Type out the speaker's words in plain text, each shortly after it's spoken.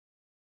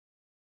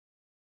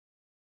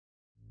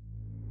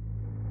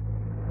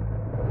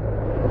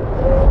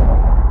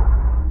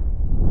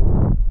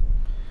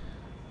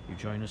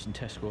Diners and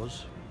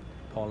Tesco's.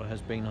 Paula has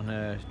been on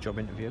a job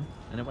interview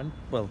and it went,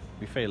 well,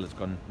 we feel it's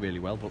gone really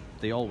well, but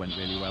they all went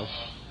really well.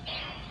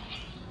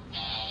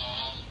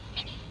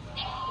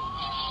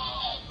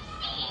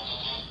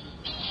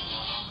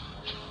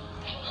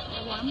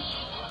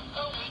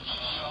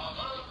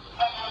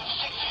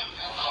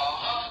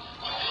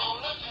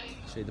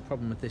 See, the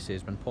problem with this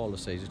is when Paula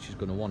says that she's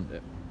going to want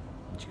it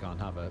and she can't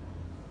have it.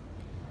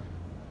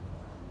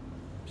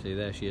 See,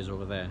 there she is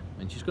over there,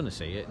 and she's going to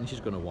see it and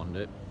she's going to want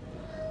it.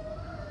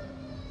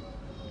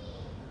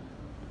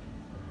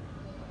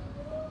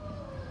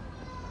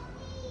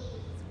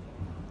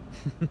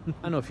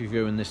 I know if you're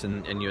viewing this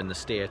and you're in the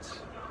States,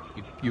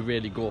 you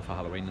really go for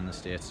Halloween in the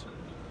States.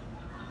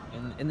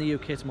 In the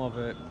UK it's more of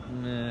a...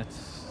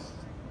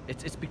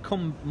 it's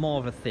become more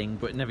of a thing,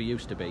 but it never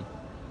used to be.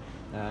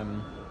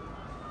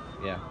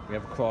 Yeah, we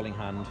have a crawling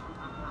hand.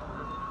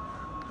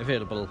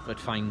 Available at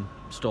fine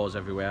stores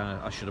everywhere,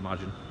 I should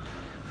imagine.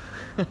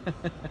 I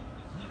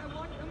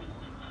want them.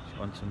 She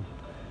wants them.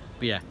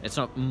 But yeah, it's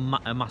not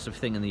a massive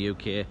thing in the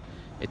UK.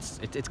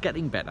 It's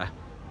getting better,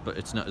 but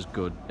it's not as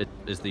good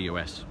as the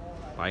US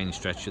by any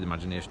stretch of the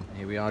imagination.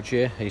 Here we are,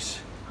 Jay. He's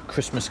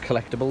Christmas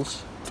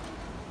collectibles.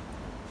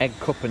 Egg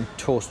cup and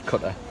toast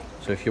cutter.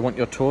 So if you want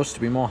your toast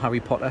to be more Harry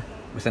Potter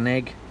with an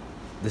egg,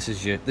 this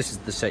is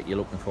the set you're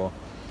looking for.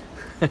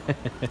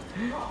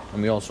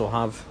 And we also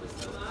have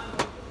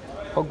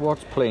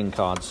Hogwarts playing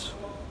cards.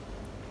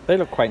 They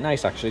look quite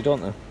nice actually,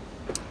 don't they?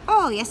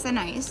 Oh yes, they're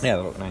nice. Yeah,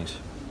 they look nice.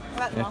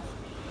 Yeah.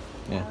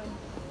 Yeah.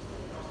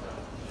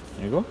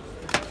 There you go.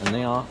 And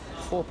they are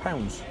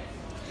 £4.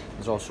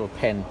 There's also a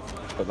pen,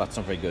 but that's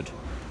not very good.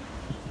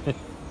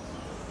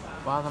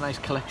 Rather nice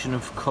collection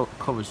of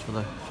covers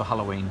for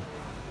Halloween.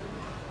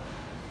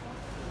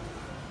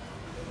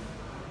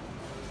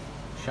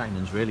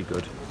 Shining's really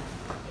good.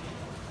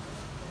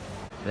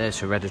 There's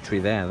Hereditary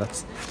there.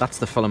 That's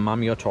the film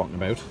Mum you're talking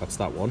about. That's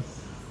that one.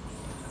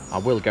 I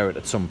will get it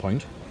at some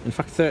point. In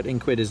fact, 13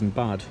 quid isn't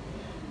bad,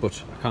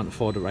 but I can't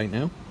afford it right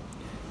now.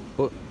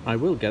 But I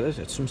will get it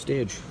at some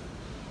stage.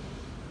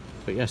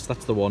 But yes,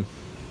 that's the one.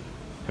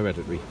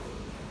 Hereditary.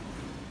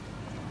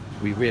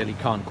 We really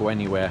can't go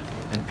anywhere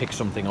and pick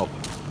something up.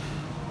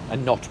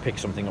 And not pick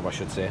something up, I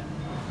should say.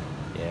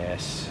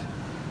 Yes.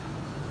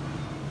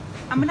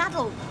 I'm an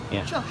adult.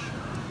 Yeah. Shush.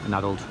 An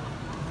adult.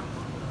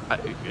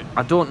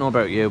 I don't know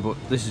about you, but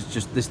this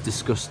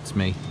disgusts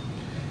me.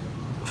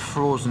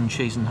 Frozen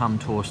cheese and ham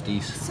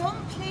toasties.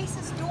 Some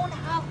places don't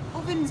have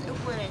ovens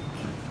at work.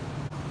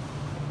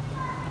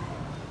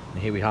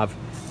 And here we have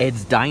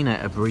Ed's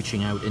Diner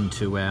reaching out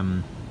into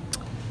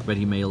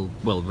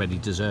ready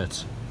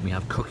desserts. We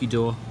have cookie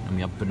dough and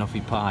we have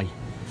banoffee pie.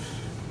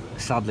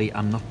 Sadly,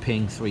 I'm not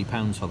paying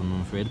 £3 for them,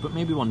 I'm afraid, but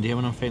maybe one day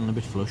when I'm feeling a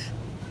bit flush.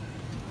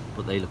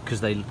 But they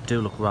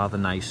do look rather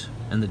nice,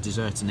 and the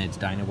desserts in Ed's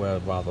Diner were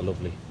rather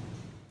lovely.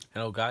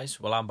 Hello guys,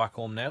 well I'm back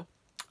home now.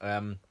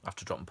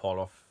 After dropping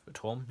Paul off at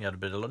home, he had a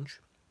bit of lunch.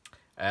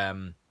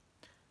 The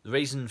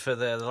reason for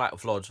the lack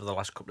of vlogs for the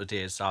last couple of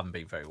days, I haven't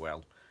been very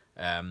well.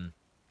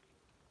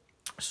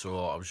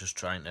 So I was just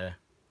trying to,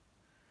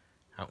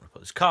 how can I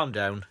put this, calm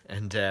down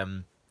and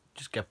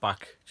just get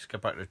back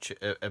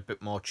to a bit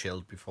more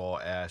chilled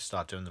before I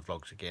start doing the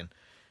vlogs again.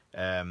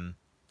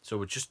 So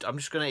I'm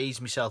just going to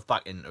ease myself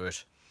back into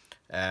it.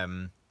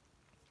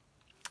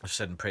 I've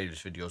said in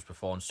previous videos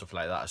before and stuff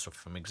like that, I suffer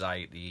from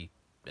anxiety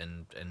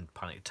and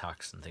panic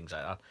attacks and things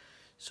like that.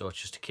 So it's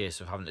just a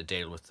case of having to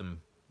deal with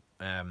them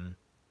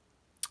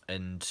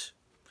and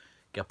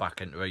get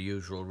back into a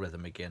usual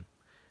rhythm again.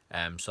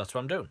 So that's what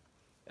I'm doing.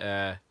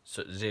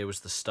 So today was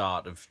the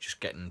start of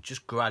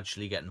just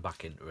gradually getting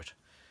back into it.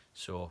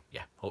 So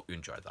yeah, hope you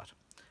enjoyed that.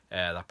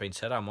 That being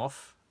said, I'm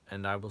off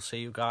and I will see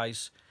you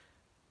guys.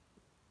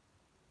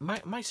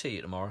 Might see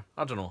you tomorrow.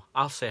 I don't know.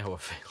 I'll say how I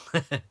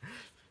feel.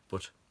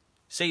 But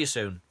see you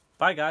soon.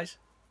 Bye guys.